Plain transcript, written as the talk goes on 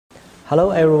Hello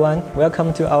everyone,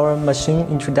 welcome to our machine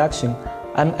introduction.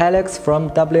 I'm Alex from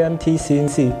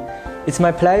WMTCNC. It's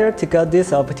my pleasure to get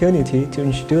this opportunity to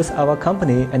introduce our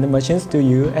company and the machines to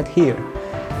you at here.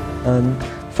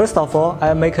 First of all,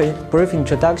 I'll make a brief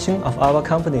introduction of our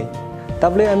company.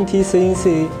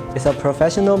 WMTCNC is a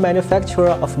professional manufacturer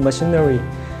of machinery.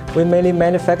 We mainly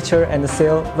manufacture and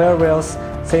sell various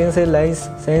CNC lathe,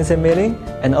 CNC milling,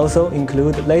 and also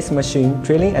include lathe machine,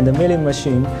 drilling and milling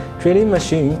machine, drilling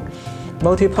machine,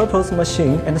 multi-purpose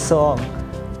machine, and so on.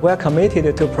 We are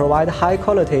committed to provide high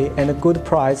quality and good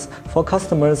price for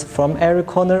customers from every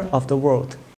corner of the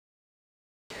world.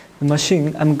 The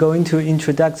machine I'm going to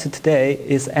introduce today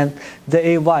is the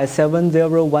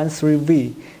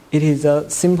AY7013V. It is a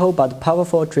simple but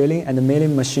powerful drilling and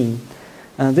milling machine.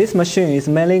 This machine is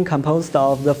mainly composed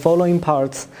of the following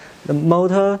parts: the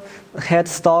motor,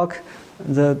 headstock,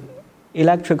 the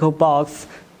electrical box,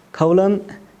 column,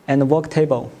 and work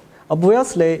table.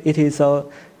 Obviously, its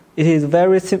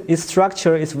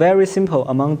structure is very simple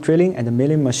among drilling and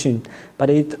milling machine, but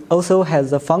it also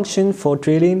has a function for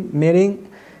drilling, milling,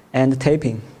 and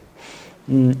taping.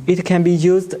 It can be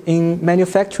used in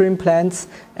manufacturing plants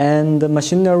and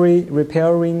machinery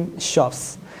repairing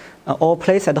shops, or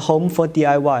placed at home for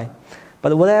DIY.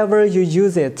 But whatever you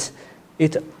use it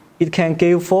can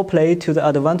give full play to the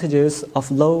advantages of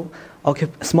small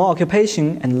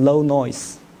occupation and low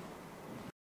noise.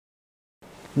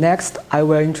 Next, I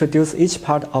will introduce each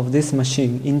part of this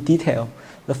machine in detail.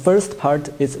 The first part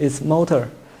is its motor.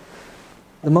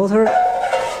 The motor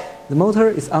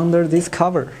is under this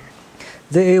cover.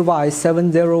 The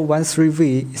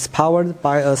AY7013V is powered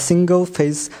by a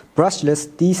single-phase brushless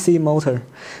DC motor.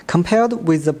 Compared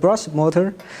with the brush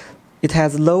motor, it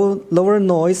has lower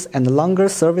noise and longer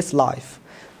service life.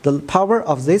 The power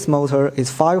of this motor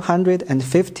is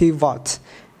 550 watts,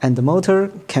 and the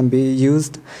motor can be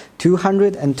used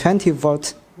 220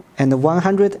 volt and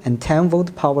 110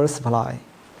 volt power supply.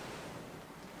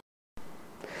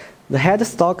 The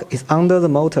headstock is under the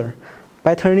motor.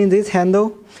 By turning this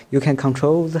handle, you can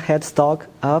control the headstock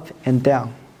up and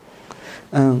down.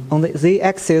 On the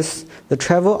Z-axis, the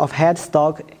travel of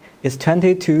headstock is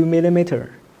 22 mm.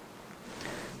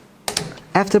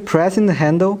 After pressing the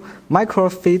handle, micro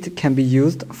feet can be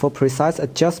used for precise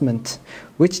adjustment,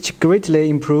 which greatly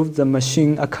improves the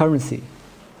machine accuracy.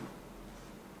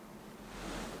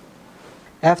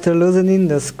 After loosening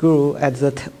the screw at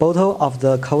the bottom of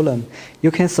the column,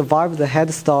 you can survive the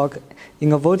headstock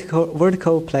in a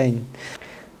vertical plane,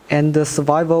 and the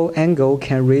survival angle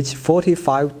can reach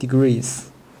 45 degrees.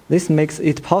 This makes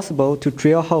it possible to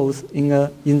drill holes in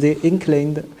the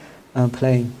inclined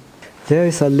plane. There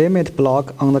is a limit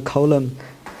block on the column.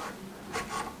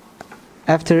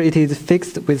 After it is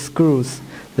fixed with screws,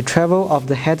 the travel of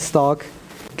the headstock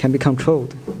can be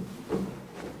controlled.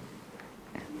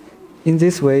 In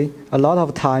this way, a lot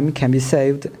of time can be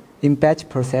saved in batch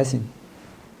processing.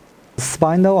 The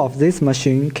spindle of this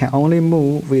machine can only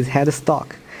move with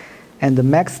headstock, and the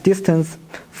max distance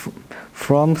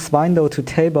from spindle to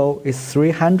table is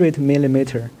 300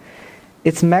 mm.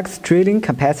 Its max drilling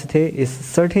capacity is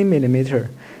 30 mm,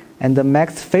 and the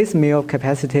max face mill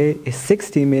capacity is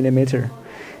 60 mm,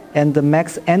 and the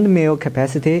max end mill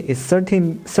capacity is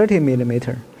 30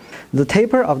 mm. The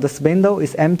taper of the spindle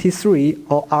is MT3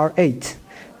 or R8.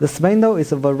 The spindle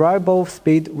is a variable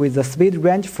speed with a speed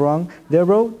range from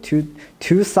 0 to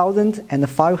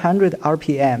 2,500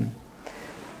 RPM.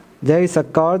 There is a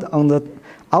guard on the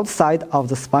outside of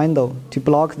the spindle to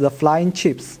block the flying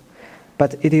chips,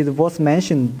 but it is worth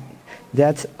mentioning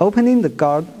that opening the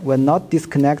guard will not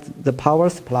disconnect the power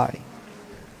supply.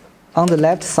 On the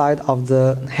left side of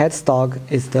the headstock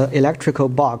is the electrical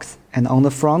box, and on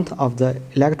the front of the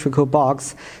electrical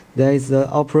box there is the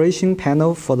operation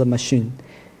panel for the machine.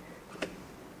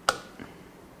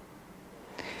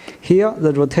 Here,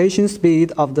 the rotation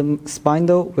speed of the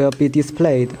spindle will be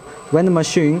displayed when the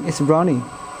machine is running.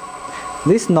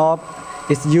 This knob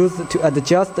is used to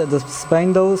adjust the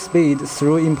spindle speed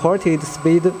through imported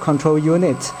speed control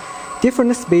units.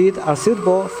 Different speeds are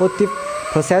suitable for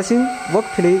processing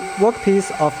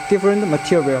workpiece of different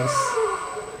materials.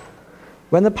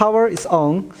 When the power is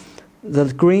on, the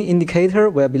green indicator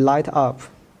will be light up.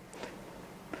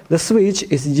 The switch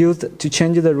is used to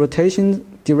change the rotation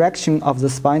direction of the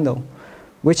spindle,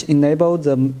 which enables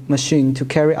the machine to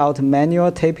carry out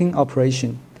manual taping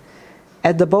operation.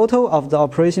 At the bottom of the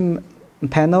operation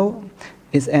panel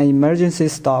is an emergency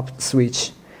stop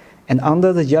switch, and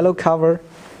under the yellow cover,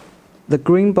 the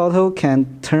green bottle can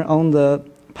turn on the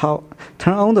power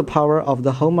of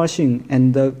the whole machine,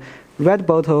 and the red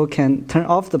bottle can turn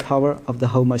off the power of the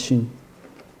whole machine.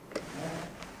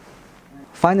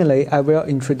 Finally, I will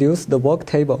introduce the work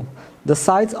table. The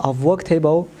size of work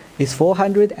table is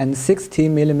 460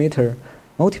 mm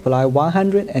multiply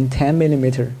 110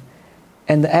 mm,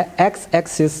 and the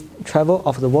x-axis travel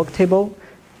of the work table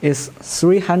is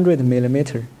 300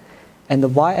 mm, and the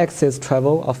y-axis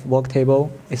travel of work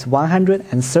table is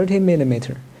 130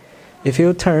 mm. If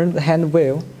you turn the hand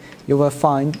wheel, you will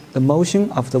find the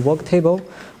motion of the work table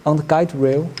on the guide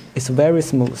rail is very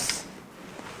smooth.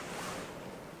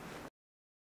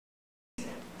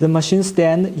 The machine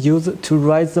stand used to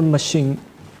raise the machine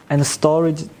and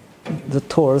storage the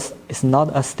tools is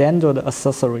not a standard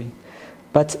accessory,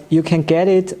 but you can get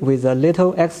it with a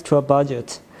little extra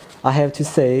budget. I have to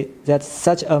say that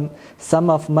such a sum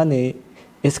of money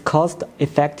is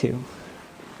cost-effective.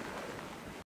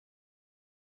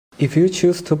 If you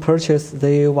choose to purchase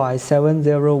the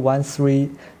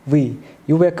Y7013V,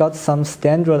 you will get some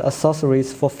standard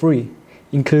accessories for free,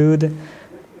 include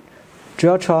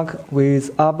drill truck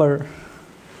with arbor,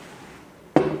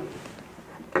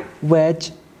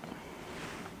 wedge,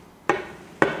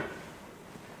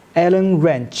 Allen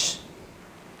wrench,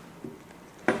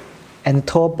 and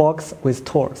toolbox with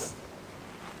tools.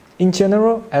 In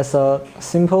general, as a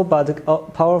simple but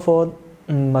powerful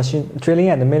drilling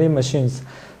and milling machines,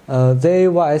 the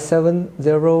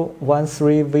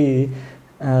Y7013V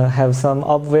have some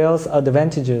obvious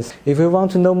advantages. If you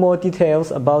want to know more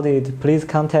details about it, please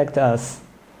contact us.